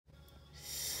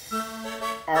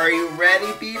Are you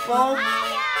ready, people?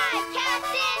 Aye,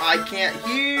 Captain! I can't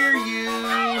hear you.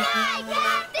 Aye,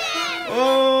 Captain!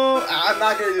 Oh, I'm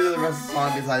not going to do the rest of the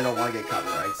song because I don't want to get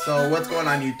copyright. So, what's going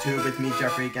on YouTube? It's me,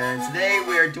 Jeffrey, again. Today,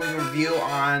 we are doing a review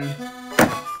on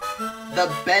the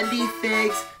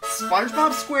Bendyfigs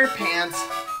SpongeBob SquarePants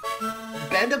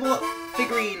bendable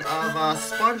figurine of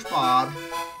SpongeBob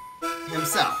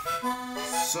himself.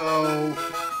 So,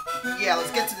 yeah,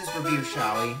 let's get to this review,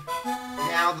 shall we?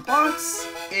 Now, the box,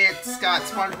 it's got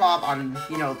SpongeBob on,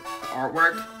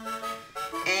 artwork.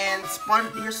 And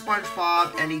here's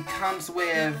SpongeBob, and he comes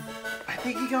with,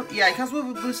 he comes with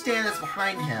a blue stand that's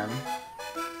behind him.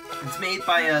 It's made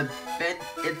by the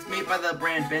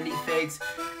brand Bendyfigs,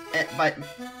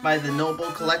 by the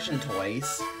Noble Collection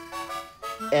Toys.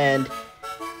 And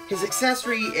his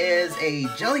accessory is a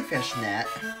jellyfish net.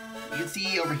 You can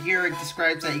see over here it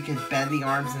describes that you can bend the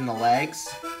arms and the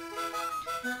legs.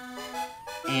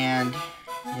 And,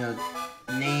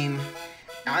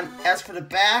 as for the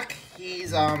back,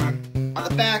 he's, on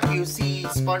the back you see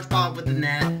SpongeBob with the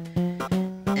net.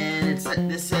 And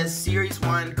this says Series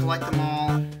 1, collect them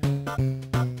all.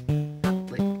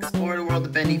 Like, explore the world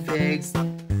of Bendyfigs.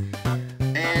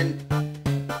 And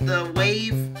the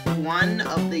wave 1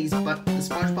 of the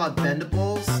SpongeBob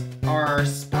bendables are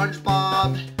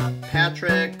SpongeBob,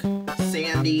 Patrick,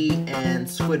 Sandy, and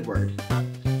Squidward.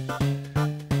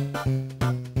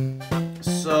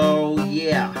 So,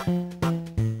 yeah.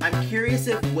 I'm curious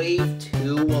if Wave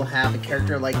 2 will have a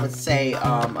character like, let's say,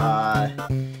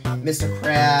 Mr.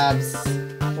 Krabs,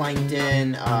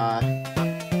 Plankton,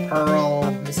 Pearl,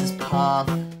 Mrs. Puff,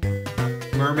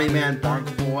 Mermaid Man,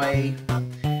 Barnacle Boy,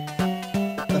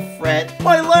 the Fred,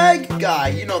 my leg guy,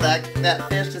 you know that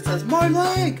fish that says, my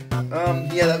leg!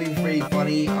 Yeah, that'd be pretty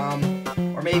funny,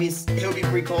 or maybe it would be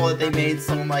pretty cool if they made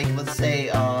someone like, let's say,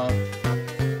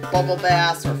 Bubble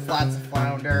Bass or Flats of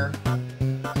Flounder.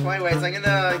 So anyways, I'm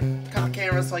gonna cut the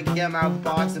camera so I can get them out of the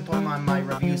box and put them on my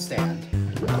review stand.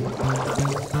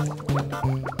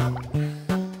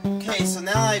 Okay, so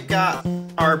now I've got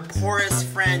our porous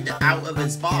friend out of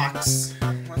his box.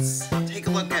 Let's take a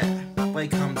look at what he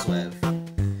comes with.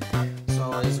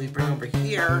 So as we bring over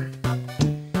here,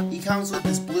 he comes with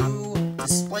this blue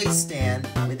display stand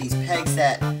with these pegs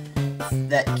that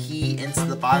key into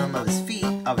the bottom of his feet,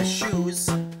 of his shoes.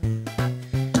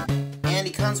 And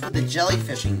he comes with a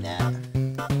jellyfishing net.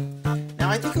 Now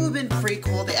I think it would have been pretty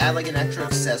cool to add like an extra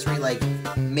accessory, like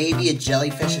maybe a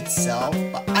jellyfish itself,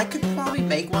 but I could probably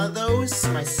make one of those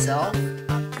myself.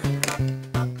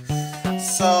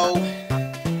 So,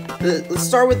 let's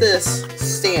start with this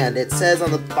stand. It says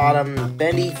on the bottom,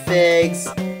 Bendyfigs,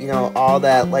 all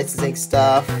that licensing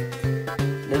stuff,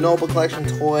 the Noble Collection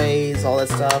Toys, all that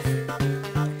stuff.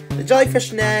 The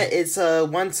jellyfish net is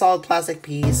one solid plastic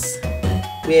piece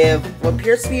with what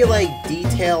appears to be like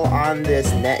detail on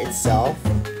this net itself.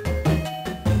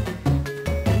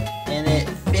 And it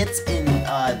fits in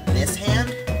this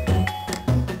hand.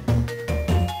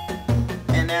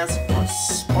 And as for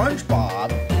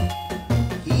SpongeBob,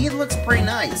 he looks pretty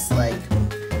nice. Like,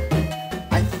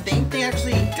 I think they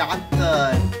actually got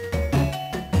the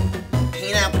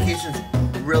paint applications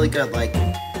really good. Like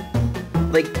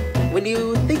when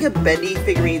you think of Bendy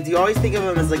figurines, you always think of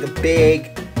them as like a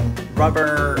big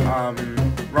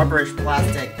rubberish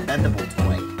plastic bendable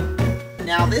toy.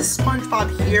 Now this SpongeBob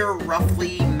here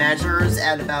roughly measures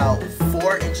at about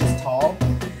 4 inches tall,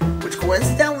 which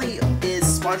coincidentally is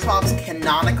SpongeBob's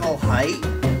canonical height.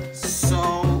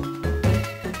 So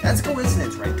that's a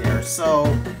coincidence right there. So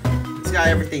he's got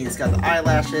everything. He's got the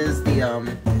eyelashes, the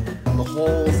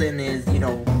holes in his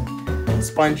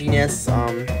sponginess.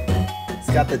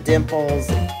 He's got the dimples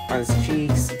on his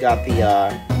cheeks. He's got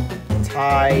the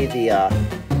tie,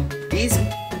 these.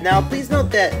 Now, please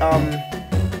note that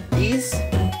these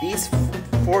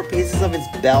 4 pieces of his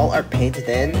belt are painted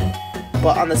in,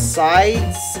 but on the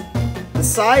sides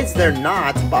they're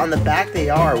not, but on the back they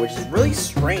are, which is really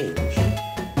strange.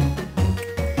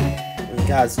 And he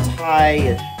got his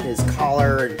tie, his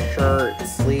collar and shirt,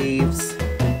 sleeves,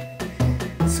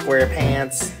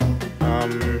 SquarePants.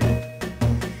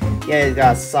 Yeah, he's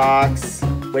got socks,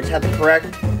 which have the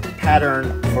correct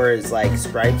pattern for his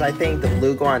stripes. I think the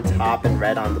blue go on top and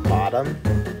red on the bottom,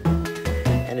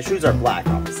 and the shoes are black,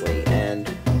 obviously. And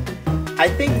I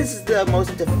think this is the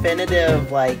most definitive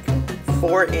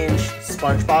 4-inch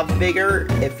SpongeBob figure,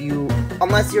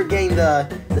 unless you're getting the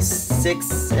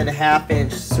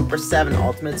 6.5-inch Super 7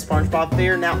 Ultimate SpongeBob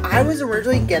figure. Now I was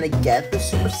originally gonna get the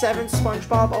Super 7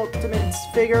 SpongeBob Ultimate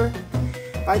figure,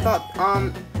 but I thought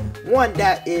one,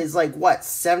 that is like what,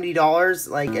 $70?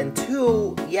 Like, and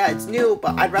two, yeah, it's new,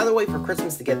 but I'd rather wait for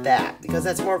Christmas to get that because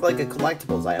that's more of like a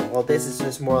collectibles item. Well, this is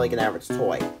just more like an average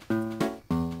toy.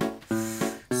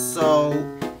 So,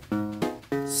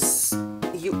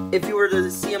 if you were to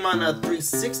see them on a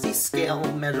 360 scale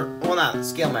measure, well, not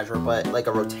scale measure, but like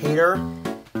a rotator,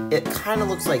 it kind of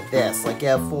looks like this, like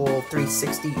a full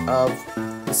 360 of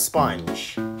the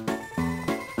sponge.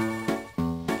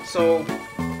 So,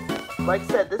 like I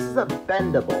said, this is a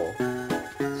bendable.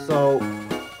 So,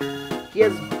 he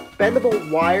has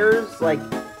bendable wires, like,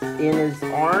 in his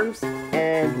arms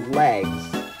and legs.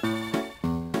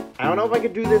 I don't know if I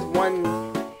could do this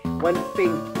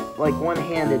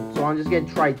one-handed, so I'm just gonna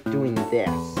try doing this.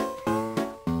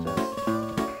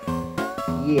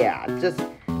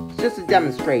 Just a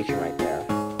demonstration right there.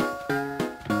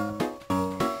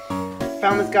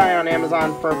 Found this guy on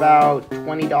Amazon for about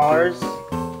 $20.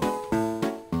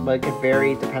 But it could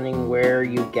vary depending where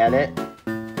you get it.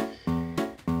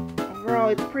 Overall,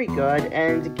 it's pretty good.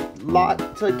 And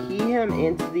to key him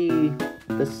into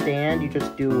the stand, you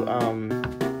just do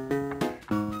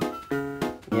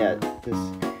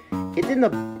it's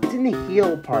in the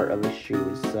heel part of the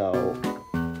shoes. So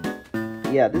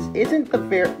yeah, this isn't the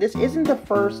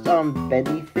first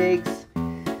Bendyfigs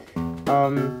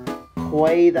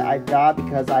toy that I've got,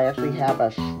 because I actually have a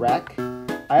Shrek.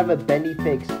 I have a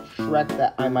Bendyfigs Shrek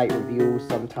that I might review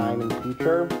sometime in the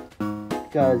future,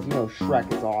 because, you know, Shrek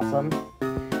is awesome.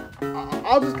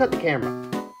 I'll just cut the camera.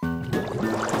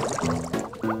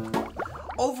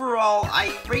 Overall,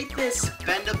 I rate this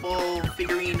bendable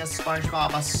figurine of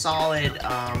SpongeBob a solid,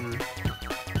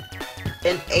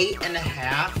 an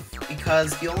 8.5,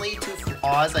 because the only two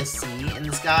flaws I see in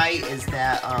this guy is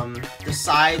that, the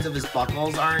sides of his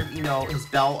buckles aren't, you know, his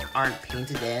belt aren't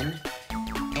painted in,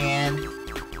 and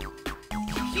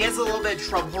he has a little bit of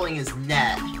trouble holding his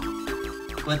net,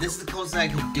 but this is the closest I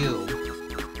could do.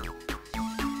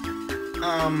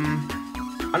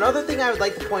 Another thing I would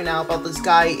like to point out about this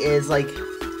guy is, like,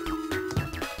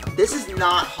 this is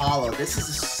not hollow. This is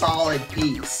a solid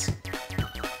piece.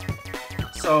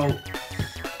 So,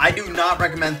 I do not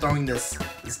recommend throwing this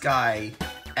guy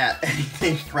at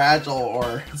anything fragile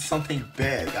or something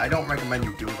big. I don't recommend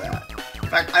you do that. In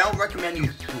fact, I don't recommend you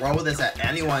throw this at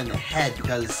anyone in the head,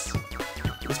 because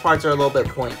these parts are a little bit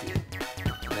pointy.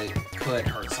 They could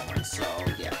hurt someone, so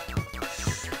yeah.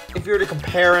 If you were to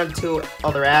compare him to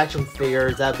other action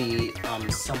figures, that'd be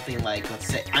something like, let's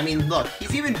say, I mean, look,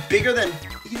 he's even bigger than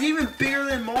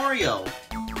Mario.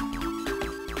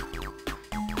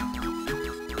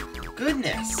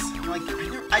 Goodness, like,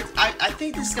 I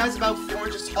think this guy's about 4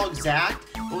 inches tall exact,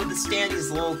 but with the stand he's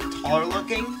a little taller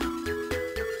looking.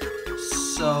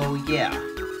 So yeah.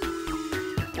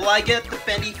 Will I get the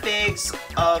Bendyfigs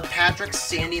of Patrick,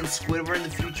 Sandy, and Squidward in the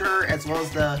future, as well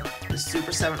as the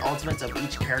Super 7 Ultimates of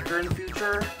each character in the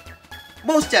future?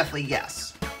 Most definitely,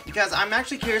 yes. Because I'm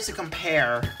actually curious to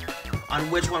compare on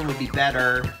which one would be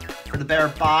better, for the better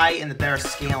buy and the better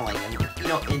scaling, and, you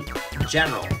know, in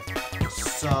general.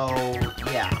 So,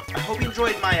 yeah. I hope you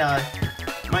enjoyed my,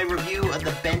 my review of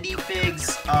the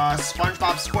Bendyfigs,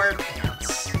 SpongeBob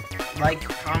SquarePants. Like,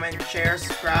 comment, share,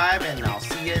 subscribe, and I'll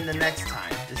see you in the next time.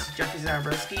 This is Jeffrey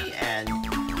Zanabrisky, and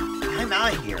I'm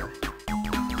out of here.